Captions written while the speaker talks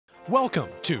Welcome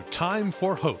to Time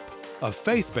for Hope, a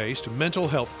faith-based mental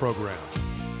health program.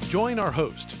 Join our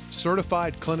host,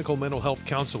 certified clinical mental health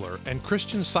counselor and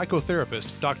Christian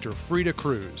psychotherapist Dr. Freda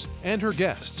Cruz, and her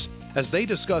guests as they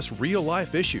discuss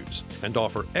real-life issues and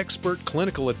offer expert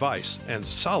clinical advice and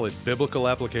solid biblical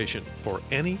application for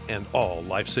any and all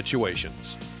life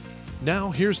situations.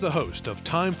 Now, here's the host of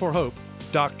Time for Hope,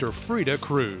 Dr. Freda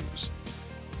Cruz.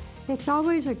 It's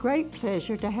always a great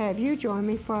pleasure to have you join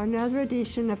me for another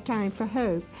edition of Time for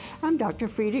Hope. I'm Dr.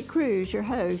 Freda Cruz, your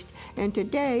host, and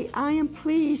today I am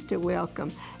pleased to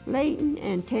welcome Leighton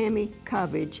and Tammy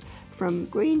Cubbage from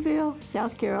Greenville,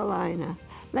 South Carolina.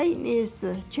 Leighton is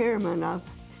the chairman of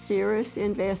Cirrus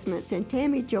Investments, and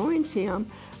Tammy joins him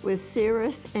with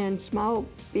Cirrus and small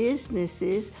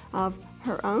businesses of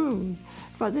her own.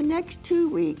 For the next 2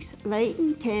 weeks,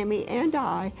 Leighton, Tammy, and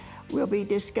I will be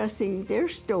discussing their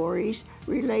stories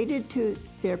related to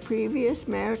their previous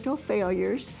marital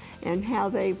failures and how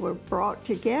they were brought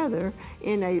together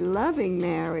in a loving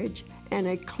marriage and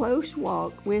a close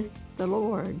walk with the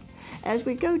Lord. As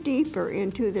we go deeper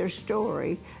into their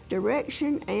story,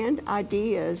 direction and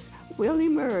ideas will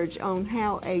emerge on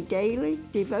how a daily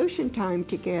devotion time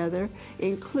together,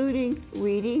 including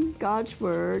reading God's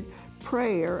Word,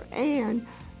 prayer, and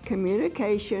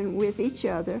communication with each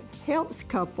other, helps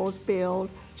couples build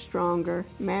stronger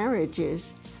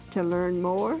marriages. To learn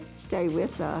more, stay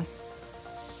with us.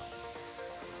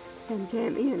 And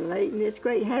Tammy and Leighton, it's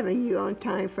great having you on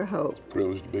Time for Hope.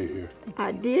 Privileged to be here.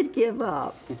 I did give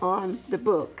up on the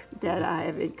book that I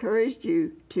have encouraged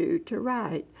you to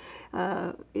write.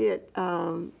 I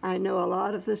know a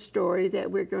lot of the story that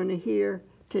we're going to hear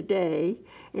today,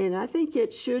 and I think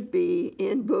it should be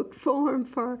in book form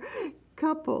for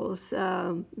couples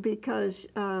because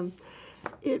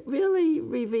it really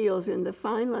reveals in the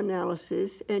final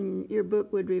analysis, and your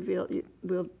book would reveal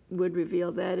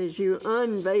that as you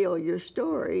unveil your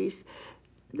stories,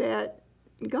 that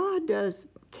God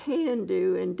can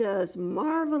do and does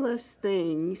marvelous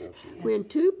things. Yes. When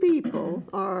two people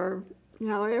are,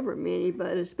 however many,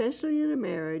 but especially in a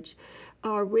marriage,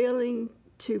 are willing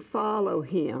to follow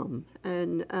Him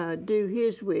and do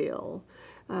His will.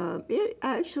 It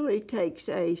actually takes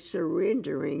a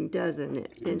surrendering, doesn't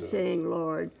it? And saying,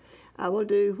 Lord, I will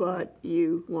do what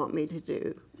you want me to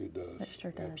do. It does. It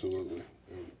sure does. Absolutely.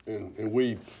 And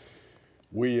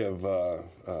we have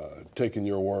taken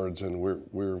your words, and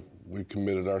we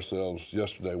committed ourselves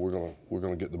yesterday. We're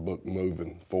gonna get the book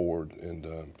moving forward, and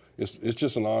it's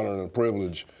just an honor and a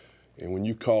privilege. And when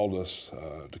you called us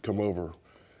to come over,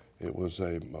 it was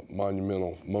a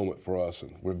monumental moment for us,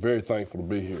 and we're very thankful to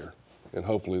be here. And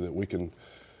hopefully that we can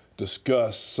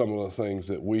discuss some of the things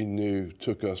that we knew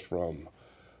took us from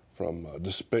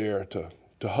despair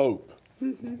to hope,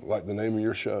 like the name of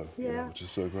your show, which is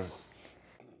so great.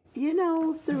 You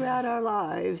know, throughout our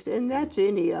lives, and that's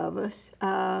any of us,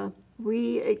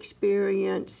 we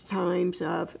experience times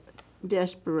of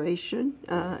desperation,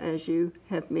 as you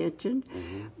have mentioned.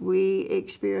 We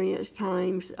experience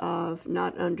times of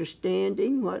not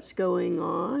understanding what's going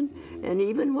on and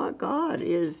even what God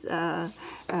is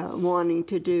wanting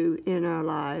to do in our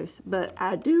lives. But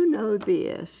I do know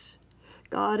this.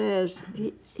 God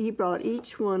He brought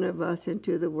each one of us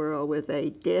into the world with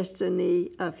a destiny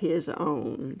of His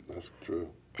own. That's true.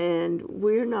 And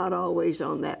we're not always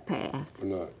on that path.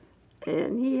 We're not.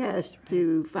 And He has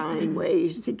to find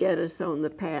ways to get us on the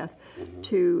path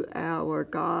to our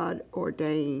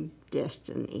God-ordained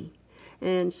destiny.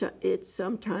 And so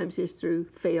sometimes it's through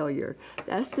failure.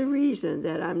 That's the reason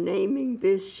that I'm naming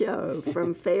this show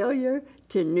From Failure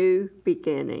to New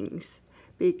Beginnings.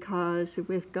 Because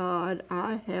with God,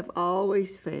 I have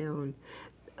always found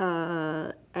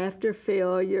after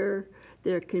failure,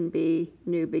 there can be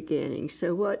new beginnings.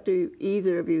 So what do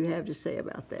either of you have to say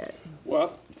about that?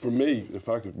 Well, for me, if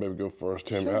I could maybe go first,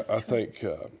 Tammy, sure,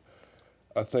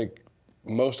 I think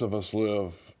most of us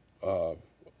live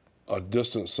a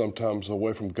distance sometimes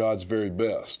away from God's very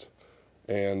best.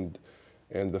 And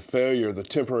the failure, the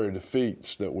temporary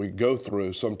defeats that we go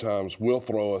through sometimes will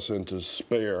throw us into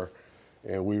despair,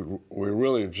 and we're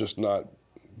really just not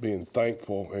being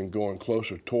thankful and going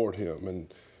closer toward Him.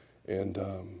 And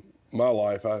my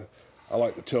life, I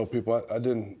like to tell people I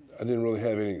didn't really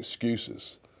have any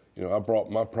excuses. You know, I brought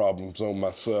my problems on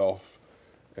myself,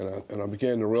 and I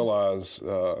began to realize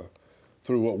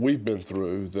through what we've been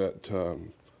through that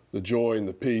the joy and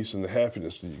the peace and the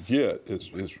happiness that you get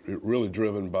is really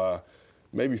driven by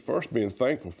maybe first being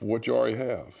thankful for what you already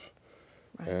have.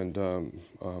 Right. And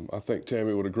I think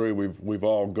Tammy would agree. We've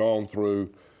all gone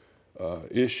through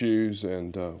issues,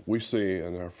 and we see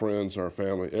in our friends, our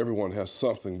family, everyone has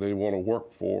something they want to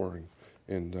work for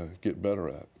get better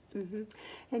at. Mm-hmm.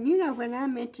 And you know, when I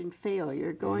mentioned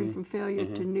failure, going from failure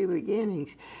to new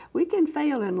beginnings, we can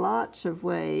fail in lots of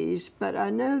ways, but I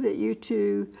know that you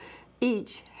two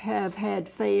each have had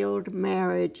failed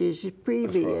marriages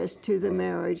previous to the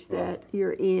marriage that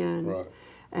you're in. Right.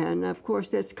 And of course,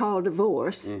 that's called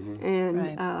divorce.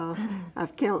 And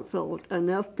I've counseled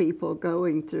enough people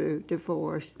going through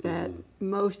divorce that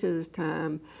most of the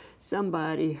time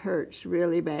somebody hurts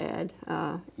really bad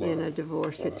in a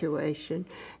divorce situation.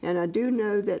 And I do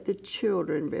know that the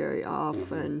children very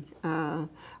often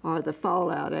are the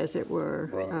fallout, as it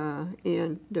were,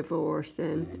 in divorce.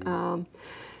 And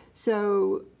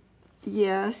so,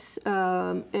 yes,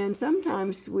 and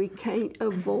sometimes we can't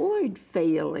avoid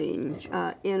failing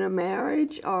in a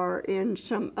marriage or in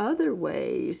some other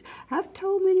ways. I've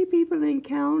told many people in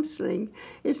counseling,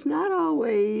 it's not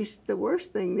always the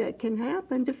worst thing that can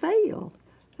happen to fail.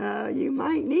 You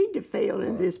might need to fail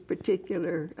in this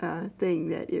particular thing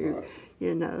that you're,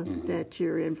 that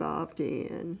you're involved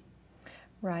in.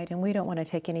 Right, and we don't want to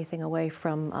take anything away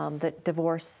from that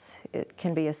divorce. It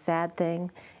can be a sad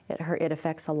thing. It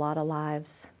affects a lot of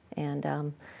lives,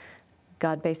 and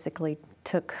God basically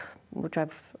took, which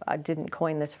I didn't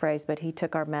coin this phrase, but He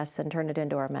took our mess and turned it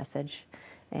into our message,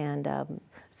 and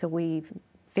so we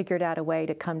figured out a way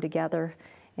to come together.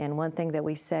 And one thing that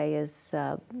we say is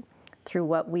through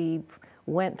what we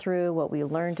went through, what we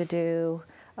learned to do,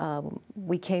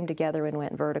 we came together and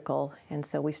went vertical, and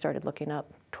so we started looking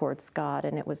up towards God,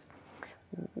 and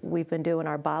we've been doing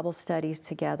our Bible studies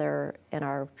together and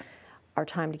our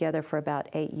time together for about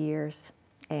 8 years,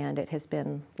 and it has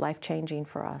been life-changing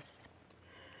for us.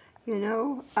 You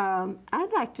know,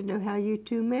 I'd like to know how you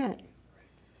two met.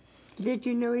 Did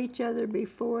you know each other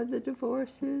before the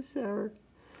divorces, or?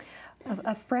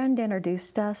 A friend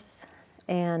introduced us,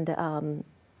 and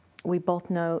we both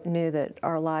knew that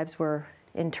our lives were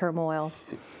in turmoil,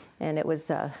 and it was,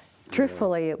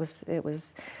 truthfully, it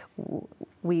was.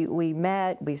 We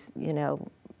met.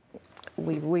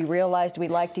 We realized we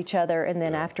liked each other, and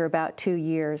then after about 2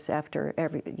 years, after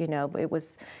it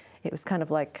was kind of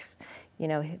like,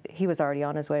 he was already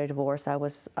on his way to divorce. I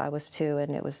was too,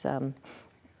 and it was, and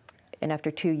after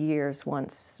 2 years,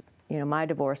 once my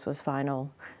divorce was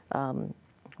final,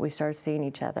 we started seeing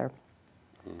each other,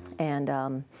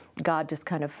 and God just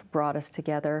kind of brought us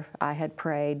together. I had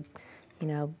prayed,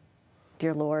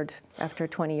 dear Lord, after a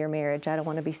 20-year marriage, I don't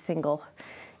want to be single,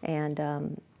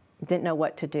 and didn't know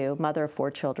what to do, mother of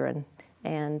 4 children,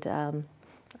 and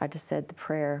I just said the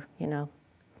prayer,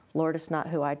 Lord, it's not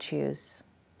who I choose.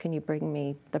 Can you bring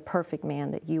me the perfect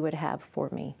man that you would have for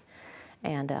me?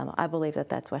 And I believe that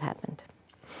that's what happened.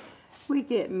 We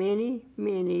get many,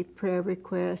 many prayer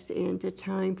requests into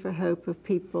Time for Hope of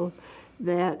people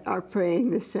that are praying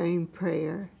the same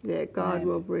prayer, that God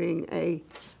will bring a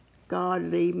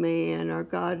godly man or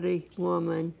godly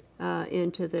woman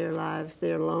into their lives.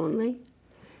 They're lonely.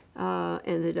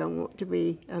 And they don't want to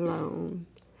be alone.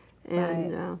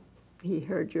 And He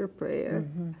heard your prayer.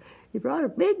 You brought a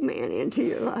big man into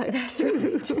your life,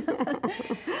 too.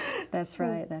 That's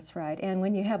right, that's right. And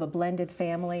when you have a blended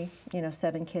family,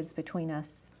 7 kids between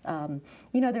us,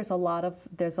 there's a lot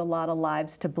of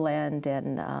lives to blend,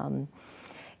 and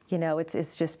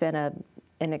it's just been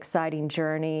an exciting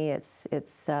journey. It's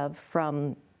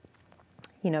from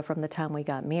the time we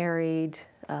got married.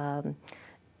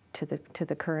 To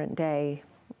the current day,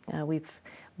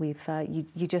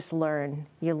 you just learn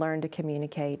to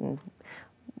communicate, and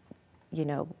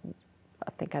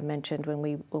I think I mentioned when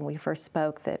we first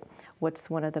spoke that what's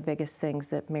one of the biggest things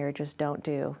that marriages don't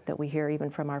do, that we hear even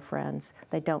from our friends,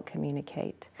 they don't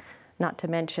communicate. Not to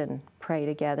mention pray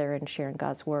together and sharing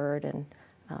God's word, and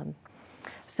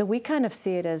so we kind of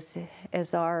see it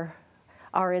as our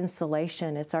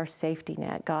insulation. It's our safety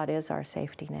net. God is our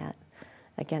safety net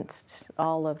against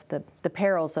all of the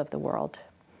perils of the world.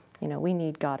 We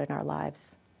need God in our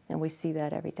lives, and we see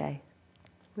that every day.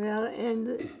 Well,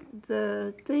 and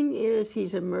the thing is,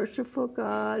 He's a merciful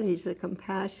God, He's a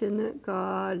compassionate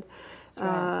God,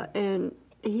 and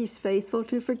He's faithful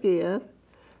to forgive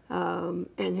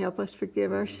and help us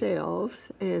forgive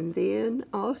ourselves. And then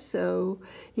also,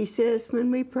 He says when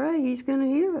we pray, He's going to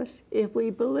hear us if we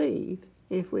believe,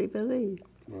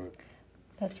 Right.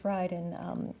 That's right,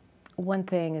 and one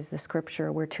thing is the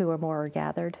scripture, where 2 or more are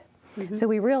gathered. So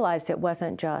we realized it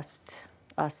wasn't just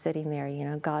us sitting there,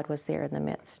 God was there in the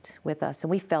midst with us,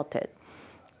 and we felt it.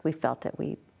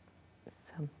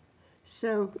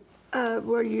 So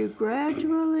were you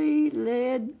gradually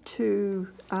led to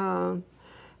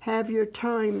have your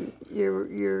time,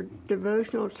 your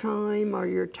devotional time, or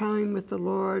your time with the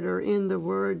Lord or in the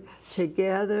Word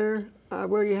together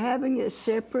were you having it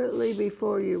separately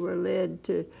before you were led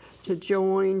to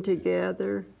join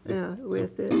together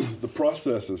with it? The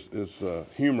process is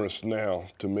humorous now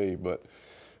to me, but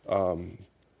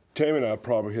Tammy and I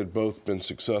probably had both been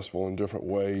successful in different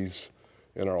ways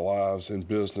in our lives, in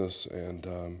business,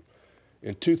 and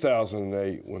in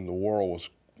 2008, when the world was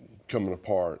coming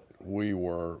apart, we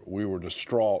were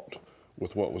distraught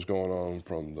with what was going on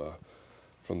from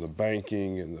the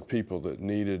banking and the people that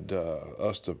needed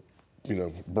us to,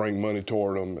 bring money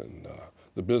toward them, and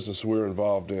the business we were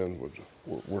involved in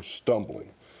were stumbling,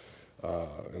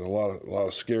 and a lot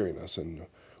of scariness. And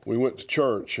we went to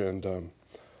church, and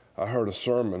I heard a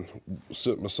sermon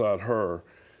sitting beside her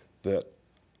that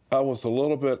I was a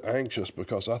little bit anxious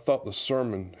because I thought the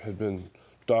sermon had been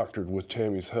doctored with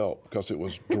Tammy's help, because it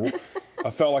was, I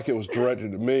felt like it was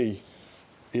directed at me,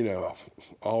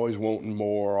 always wanting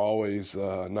more, always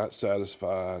not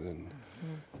satisfied, and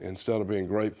instead of being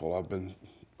grateful, I've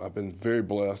been very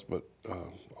blessed, but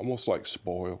almost like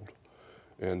spoiled.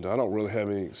 And I don't really have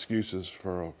any excuses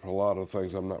for a lot of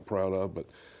things I'm not proud of,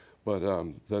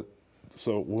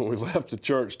 so when we left the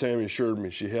church, Tammy assured me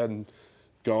she hadn't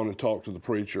gone and talked to the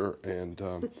preacher, and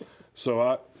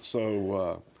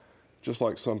just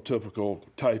like some typical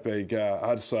type A guy,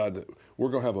 I decided that we're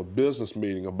going to have a business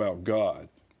meeting about God,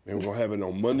 and we're going to have it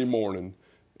on Monday morning,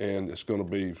 and it's going to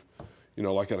be,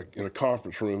 like in a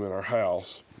conference room in our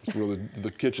house. It's really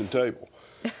the kitchen table.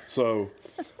 So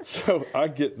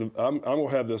I'm going to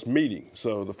have this meeting.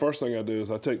 So the first thing I do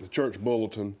is I take the church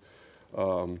bulletin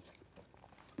from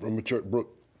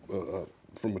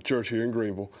a church here in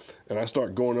Greenville, and I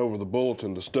start going over the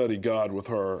bulletin to study God with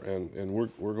her, and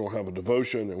we're going to have a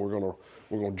devotion, and we're going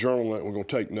to journal it, and we're going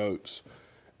to take notes.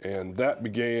 And that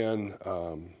began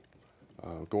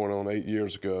going on 8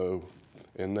 years ago,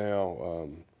 and now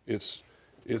it's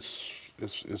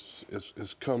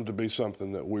come to be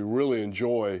something that we really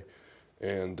enjoy,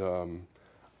 and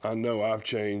I know I've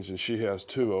changed, and she has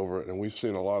too over it, and we've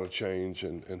seen a lot of change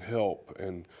and help,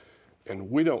 and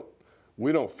we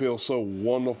don't feel so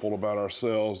wonderful about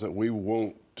ourselves that we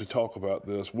want to talk about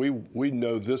this. We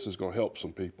know this is going to help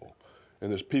some people,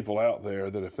 and there's people out there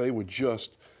that if they would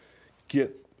just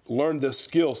learn this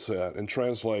skill set and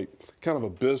translate kind of a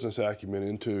business acumen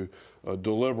into a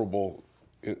deliverable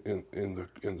in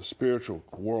the spiritual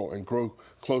world and grow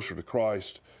closer to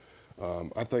Christ,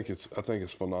 I think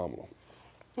it's phenomenal.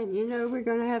 And we're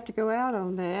going to have to go out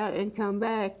on that and come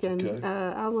back, and okay.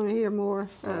 I want to hear more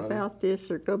about this,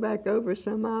 or go back over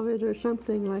some of it or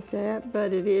something like that.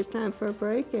 But it is time for a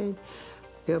break, and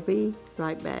we'll be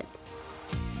right back.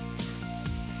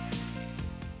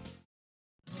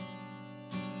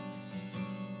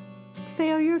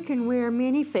 Failure can wear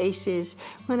many faces.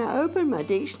 When I opened my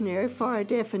dictionary for a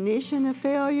definition of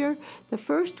failure, the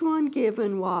first one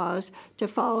given was to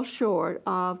fall short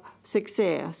of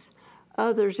success.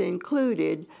 Others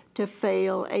included to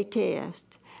fail a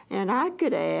test. And I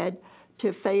could add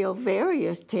to fail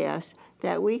various tests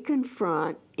that we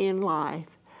confront in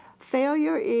life.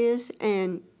 Failure is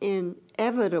an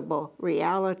inevitable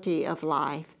reality of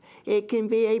life. It can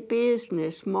be a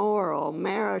business, moral,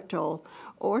 marital,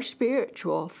 or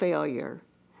spiritual failure.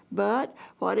 But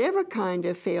whatever kind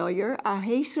of failure, I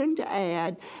hasten to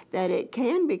add that it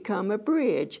can become a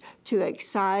bridge to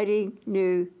exciting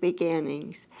new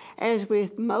beginnings. As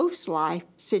with most life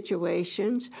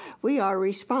situations, we are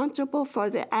responsible for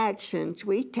the actions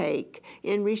we take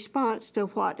in response to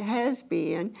what has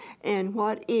been and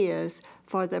what is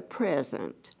for the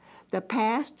present. The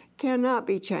past cannot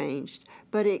be changed,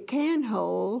 but it can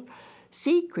hold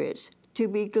secrets to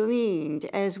be gleaned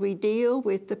as we deal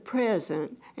with the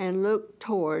present and look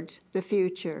towards the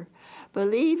future.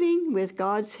 Believing with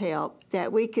God's help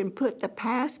that we can put the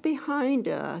past behind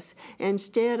us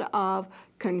instead of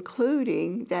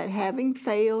concluding that having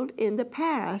failed in the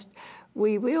past,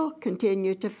 we will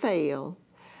continue to fail.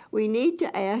 We need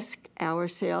to ask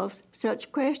ourselves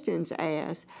such questions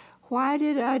as, why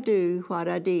did I do what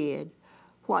I did?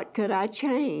 What could I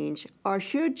change or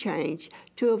should change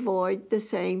to avoid the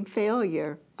same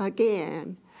failure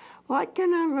again? What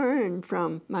can I learn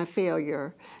from my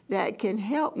failure that can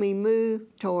help me move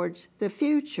towards the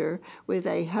future with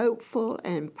a hopeful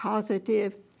and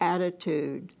positive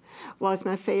attitude? Was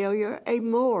my failure a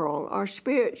moral or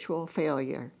spiritual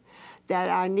failure that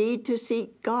I need to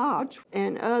seek God's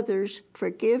and others'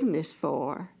 forgiveness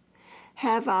for?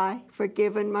 Have I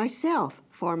forgiven myself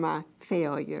for my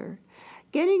failure?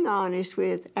 Getting honest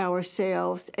with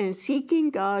ourselves and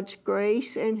seeking God's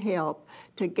grace and help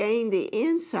to gain the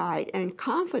insight and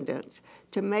confidence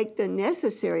to make the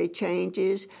necessary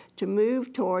changes to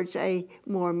move towards a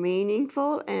more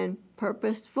meaningful and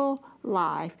purposeful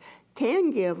life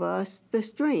can give us the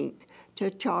strength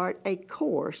to chart a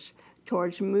course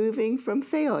towards moving from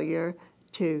failure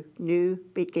to new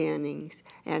beginnings.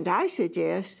 And I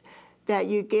suggest that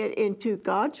you get into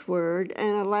God's Word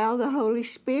and allow the Holy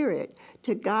Spirit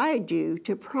to guide you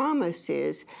to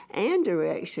promises and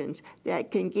directions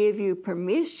that can give you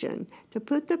permission to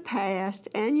put the past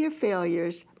and your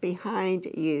failures behind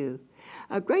you.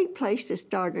 A great place to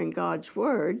start in God's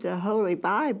Word, the Holy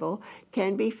Bible,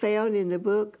 can be found in the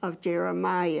book of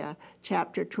Jeremiah,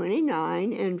 chapter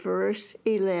 29 and verse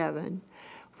 11,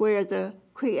 where the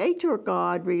Creator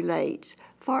God relates,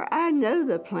 "For I know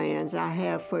the plans I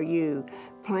have for you,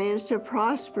 plans to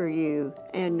prosper you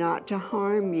and not to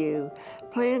harm you,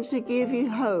 plans to give you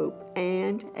hope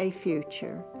and a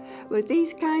future." With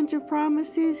these kinds of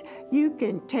promises, you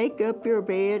can take up your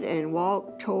bed and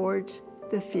walk towards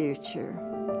the future.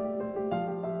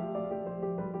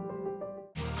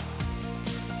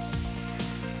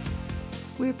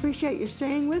 We appreciate you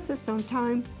staying with us on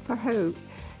Time for Hope.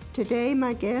 Today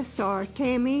my guests are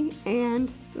Tammy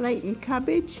and Leighton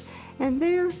Cubbage, and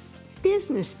they're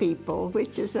business people,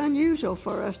 which is unusual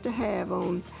for us to have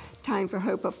on Time for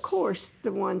Hope. Of course,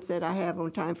 the ones that I have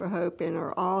on Time for Hope and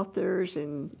are authors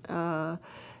and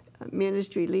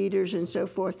ministry leaders and so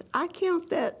forth. I count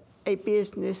that a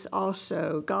business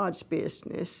also, God's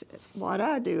business. What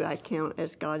I do, I count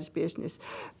as God's business.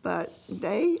 But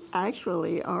they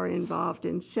actually are involved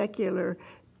in secular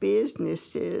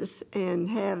businesses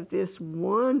and have this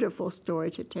wonderful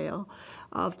story to tell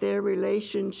of their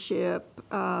relationship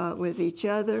with each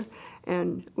other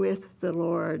and with the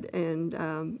Lord. And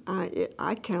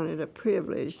I count it a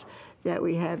privilege that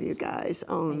we have you guys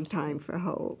on Time for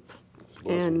Hope.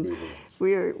 And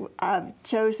I've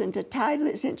chosen to title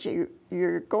it, since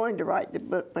you're going to write the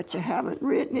book, but you haven't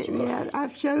written it yet.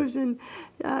 I've chosen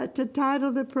to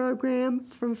title the program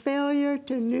 "From Failure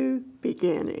to New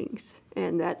Beginnings,"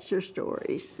 and that's your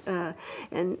stories.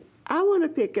 And I want to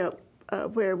pick up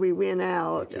where we went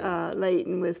out,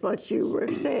 Leighton, with what you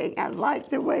were saying. I like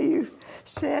the way you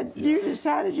said you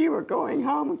decided you were going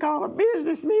home and call a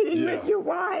business meeting with your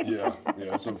wife. Yeah.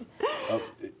 So,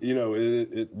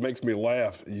 it makes me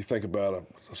laugh. You think about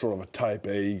a sort of a type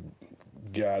A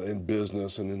guy in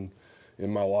business and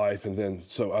in my life, and then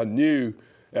so I knew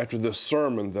after this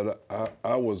sermon that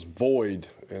I was void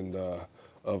and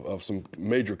of some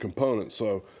major components.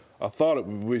 So I thought it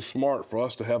would be smart for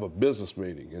us to have a business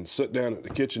meeting and sit down at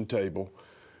the kitchen table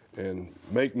and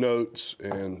make notes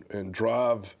and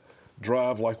drive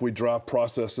like we drive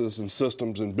processes and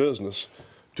systems in business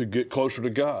to get closer to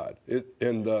God.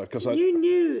 Because you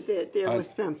knew that there was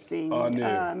something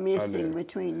missing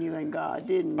between you and God,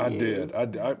 didn't you? I did.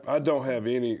 I don't have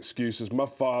any excuses. My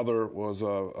father was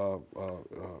a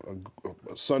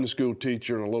Sunday school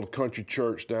teacher in a little country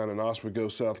church down in Oswego,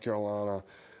 South Carolina.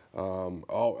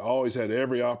 Always had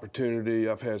every opportunity.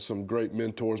 I've had some great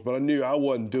mentors, but I knew I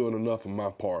wasn't doing enough of my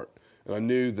part. And I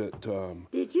knew that...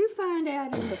 Did you find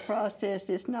out in the process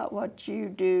it's not what you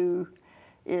do,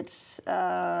 it's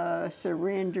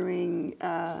surrendering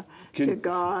to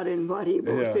God and what He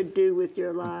wants to do with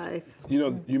your life?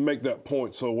 You make that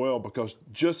point so well, because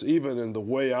just even in the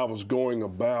way I was going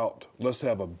about, let's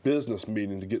have a business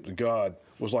meeting to get to God,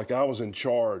 was like I was in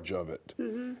charge of it.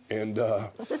 Mm-hmm. And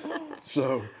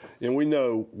and we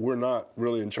know we're not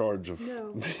really in charge of.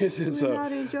 No, we're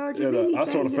not in charge of anything. I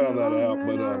sort of found that out,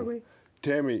 but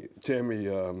Tammy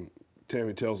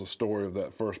tells a story of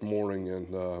that first morning,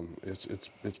 and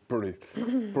it's pretty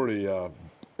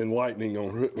enlightening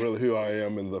on really who I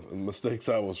am and the mistakes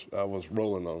I was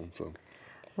rolling on. So.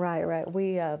 Right.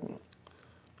 We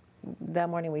that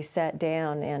morning we sat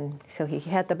down, and so he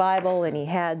had the Bible and he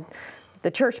had the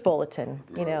church bulletin,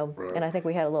 right. And I think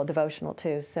we had a little devotional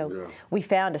too. So we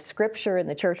found a scripture in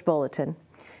the church bulletin,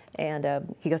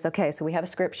 and he goes, "Okay, so we have a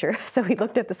scripture." So we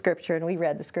looked up the scripture and we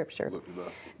read the scripture.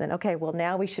 Then, okay, well,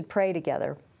 now we should pray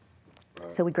together.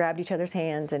 Right. So we grabbed each other's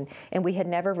hands, and we had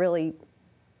never really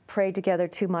prayed together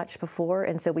too much before,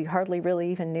 and so we hardly really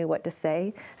even knew what to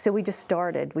say. So we just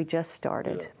started.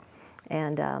 Yeah.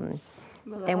 And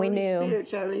and we knew the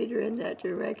Spirit's our leader in that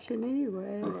direction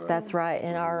anyway. Right. That's right.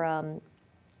 And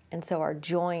and so our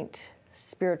joint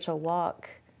spiritual walk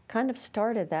kind of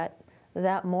started that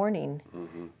morning,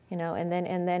 mm-hmm. And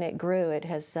then it grew. It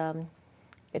has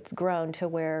it's grown to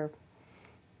where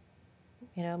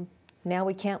now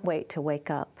we can't wait to wake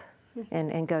up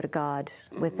and go to God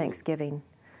with thanksgiving.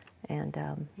 And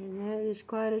that is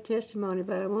quite a testimony,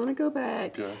 but I want to go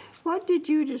back. Okay. What did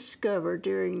you discover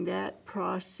during that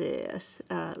process,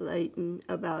 Leighton,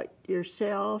 about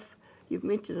yourself? You've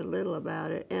mentioned a little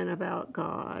about it, and about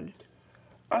God.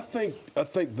 I think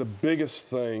the biggest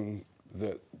thing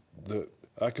that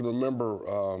I can remember,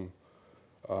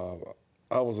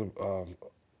 I was a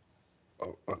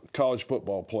college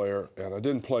football player, and I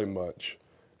didn't play much.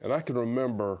 And I can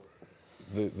remember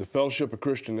the Fellowship of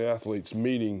Christian Athletes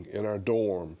meeting in our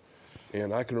dorm,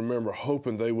 and I can remember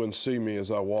hoping they wouldn't see me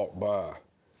as I walked by.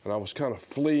 And I was kind of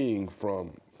fleeing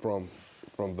from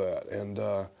that. And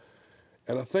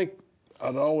I think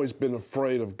I'd always been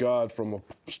afraid of God from a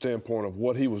standpoint of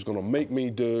what he was going to make me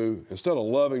do. Instead of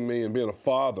loving me and being a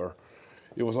father,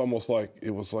 it was almost like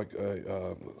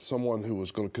someone who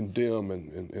was going to condemn.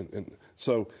 And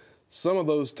so some of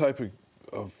those type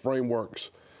of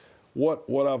frameworks,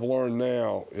 what I've learned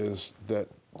now is that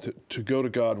to go to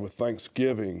God with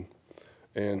thanksgiving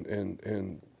and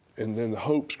then the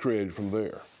hope's created from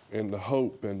there, and the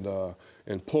hope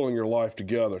and pulling your life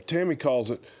together. Tammy calls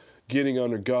it getting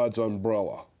under God's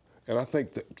umbrella. And I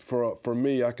think that for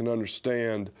me, I can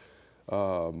understand,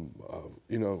 that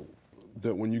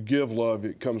when you give love,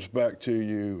 it comes back to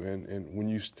you. And when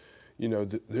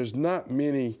there's not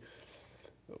many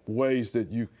ways that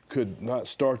you could not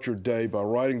start your day by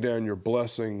writing down your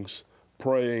blessings,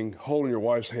 praying, holding your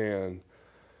wife's hand,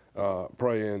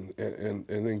 praying, and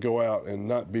then go out and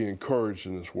not be encouraged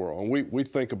in this world. And we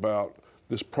think about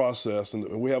this process, and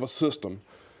we have a system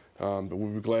that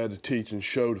we'd be glad to teach and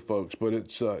show to folks. But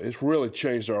it's really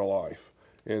changed our life,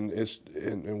 and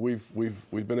we've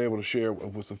been able to share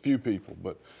with a few people.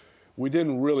 But we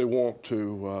didn't really want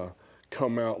to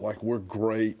come out like we're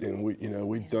great and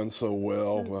we've done so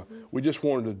well. We just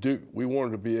wanted to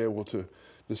be able to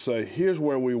say, here's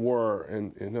where we were,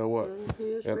 and you know what?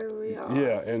 Here's where we are.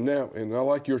 Yeah, and I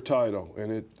like your title, and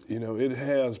it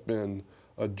has been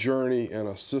a journey and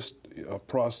a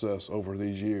process over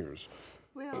these years.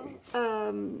 Well,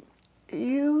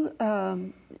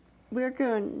 we're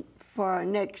going for our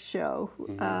next show,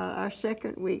 our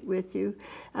second week with you.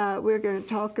 We're going to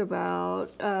talk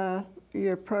about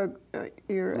your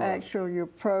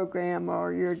program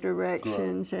or your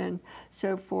directions and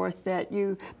so forth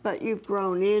but you've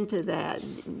grown into that.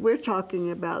 We're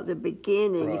talking about the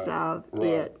beginnings of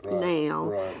it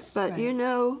now. But you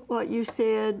know what you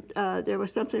said, there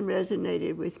was something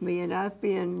resonated with me, and I've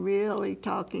been really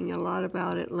talking a lot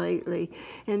about it lately,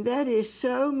 and that is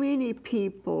so many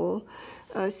people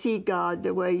see God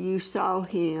the way you saw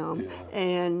him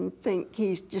and think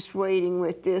he's just waiting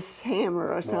with this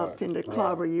hammer or something to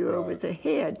clobber you over the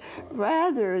head,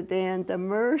 rather than the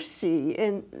mercy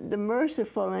and the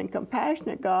merciful and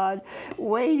compassionate God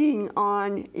waiting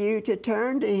on you to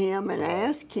turn to him and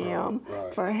ask him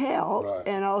for help,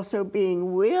 and also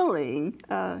being willing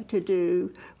to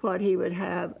do what he would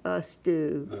have us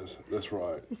do. That's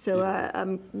right. So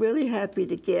I'm really happy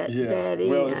to get that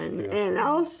in. And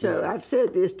also, I've said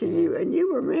this to you, and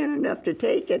you were man enough to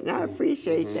take it, and I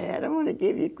appreciate that. I want to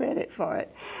give you credit for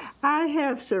it. I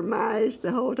have surmised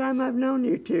the whole time I've known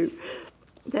you two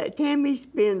that Tammy's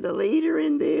been the leader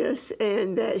in this,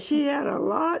 and that she had a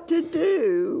lot to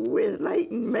do with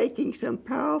Leighton making some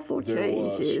powerful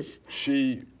changes.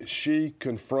 She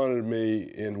confronted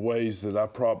me in ways that I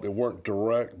probably weren't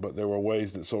direct, but there were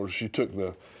ways that sort of she took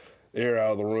the air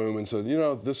out of the room and said,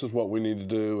 this is what we need to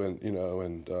do,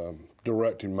 and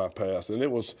directing my path.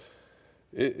 And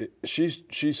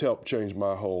she's helped change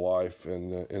my whole life,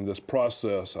 and this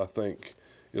process, I think,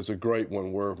 is a great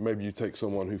one where maybe you take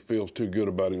someone who feels too good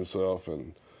about himself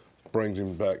and brings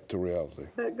him back to reality.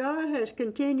 But God has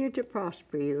continued to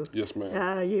prosper you. Yes,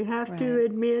 ma'am. You have to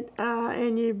admit,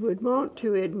 and you would want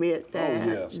to admit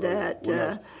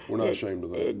that, we're not ashamed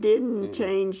of that. It didn't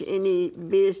change any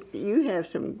business. You have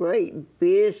some great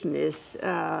business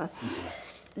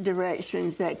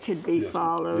directions that could be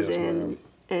followed,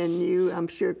 and you, I'm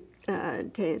sure,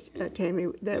 Tammy,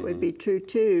 that would be true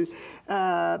too.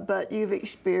 But you've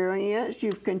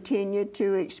continued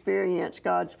to experience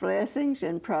God's blessings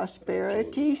and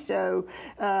prosperity. So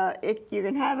you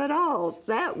can have it all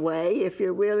that way if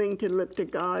you're willing to look to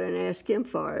God and ask him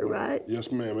for it, right?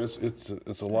 Yes, ma'am.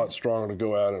 It's a lot stronger to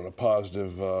go out in a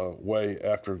positive way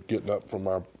after getting up from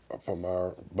our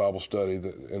Bible study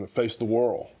and face the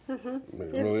world.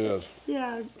 It really is.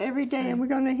 Yeah, every day, and we're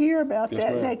going to hear about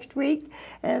that next week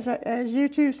as you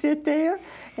two sit there,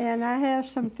 and I have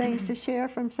some things to share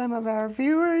from some of our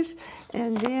viewers,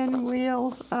 and then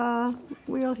we'll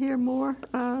hear more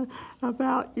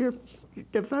about your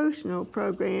devotional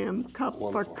program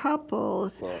for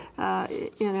couples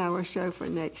in our show for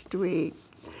next week.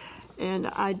 And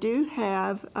I do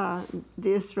have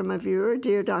this from a viewer.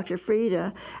 Dear Dr.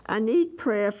 Freda, I need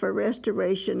prayer for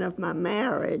restoration of my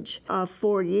marriage of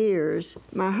 4 years.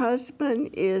 My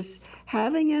husband is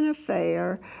having an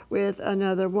affair with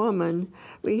another woman.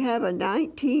 We have a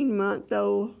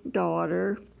 19-month-old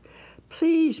daughter.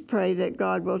 Please pray that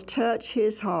God will touch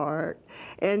his heart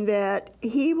and that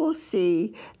he will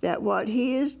see that what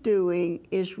he is doing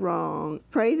is wrong.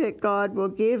 Pray that God will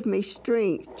give me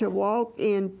strength to walk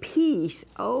in peace.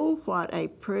 Oh, what a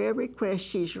prayer request.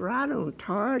 She's right on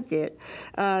target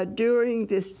during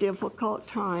this difficult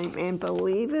time. And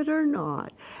believe it or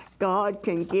not, God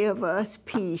can give us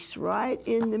peace right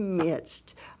in the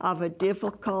midst of a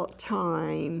difficult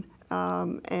time.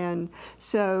 And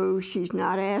so she's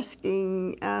not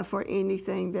asking for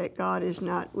anything that God is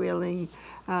not willing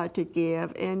to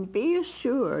give. And be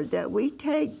assured that we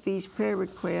take these prayer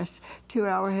requests to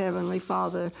our Heavenly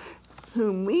Father,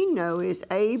 whom we know is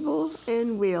able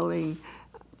and willing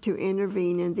to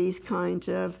intervene in these kinds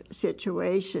of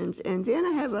situations. And then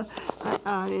I have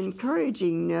an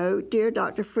encouraging note. Dear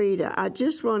Dr. Freda, I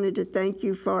just wanted to thank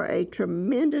you for a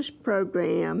tremendous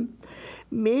program.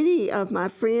 Many of my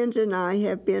friends and I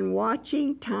have been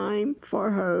watching Time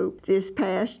for Hope this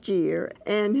past year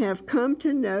and have come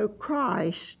to know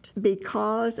Christ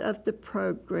because of the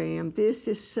program. This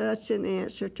is such an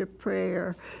answer to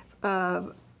prayer.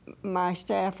 My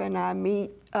staff and I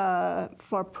meet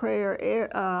for prayer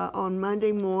on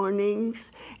Monday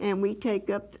mornings, and we take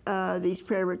up these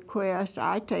prayer requests.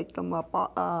 I take them up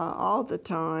all the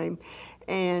time,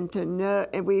 and to know,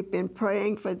 and we've been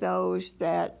praying for those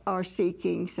that are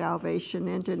seeking salvation,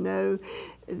 and to know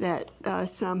that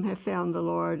some have found the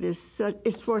Lord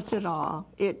it's worth it all.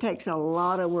 It takes a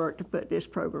lot of work to put this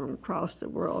program across the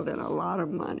world and a lot of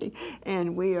money,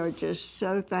 and we are just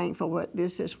so thankful that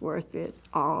this is worth it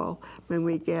all when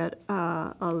we get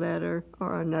a letter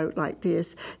or a note like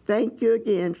this. Thank you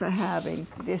again for having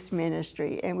this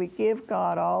ministry, and we give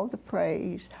God all the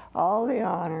praise, all the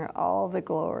honor, all the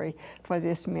glory for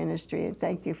this ministry, and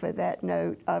thank you for that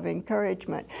note of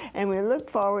encouragement. And we look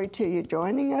forward to you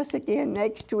joining us again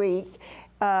next week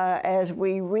as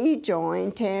we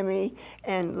rejoin Tammy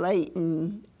and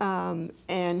Leighton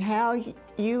and how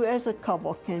you as a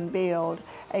couple can build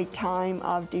a time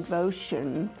of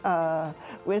devotion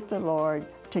with the Lord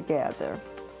together.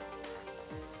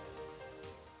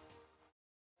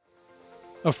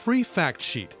 A free fact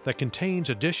sheet that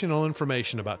contains additional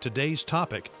information about today's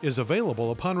topic is available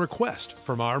upon request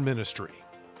from our ministry.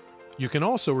 You can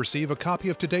also receive a copy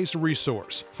of today's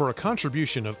resource for a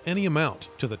contribution of any amount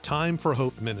to the Time for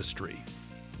Hope ministry.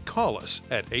 Call us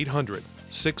at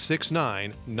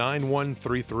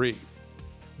 800-669-9133.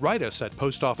 Write us at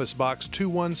Post Office Box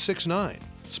 2169,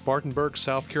 Spartanburg,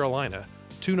 South Carolina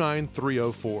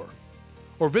 29304.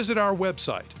 Or visit our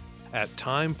website at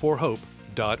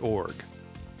timeforhope.org.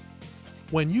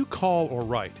 When you call or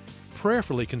write,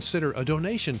 prayerfully consider a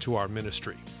donation to our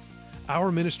ministry. Our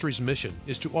ministry's mission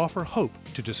is to offer hope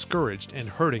to discouraged and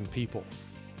hurting people.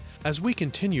 As we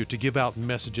continue to give out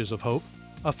messages of hope,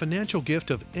 a financial gift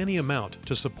of any amount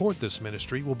to support this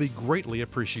ministry will be greatly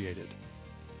appreciated.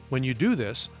 When you do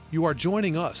this, you are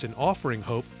joining us in offering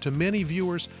hope to many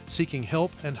viewers seeking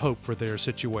help and hope for their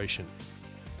situation.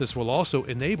 This will also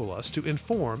enable us to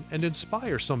inform and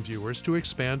inspire some viewers to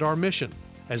expand our mission,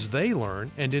 as they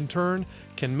learn and in turn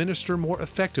can minister more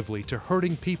effectively to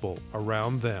hurting people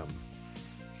around them.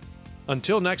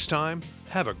 Until next time,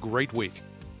 have a great week.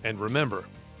 And remember,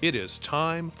 it is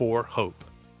time for hope.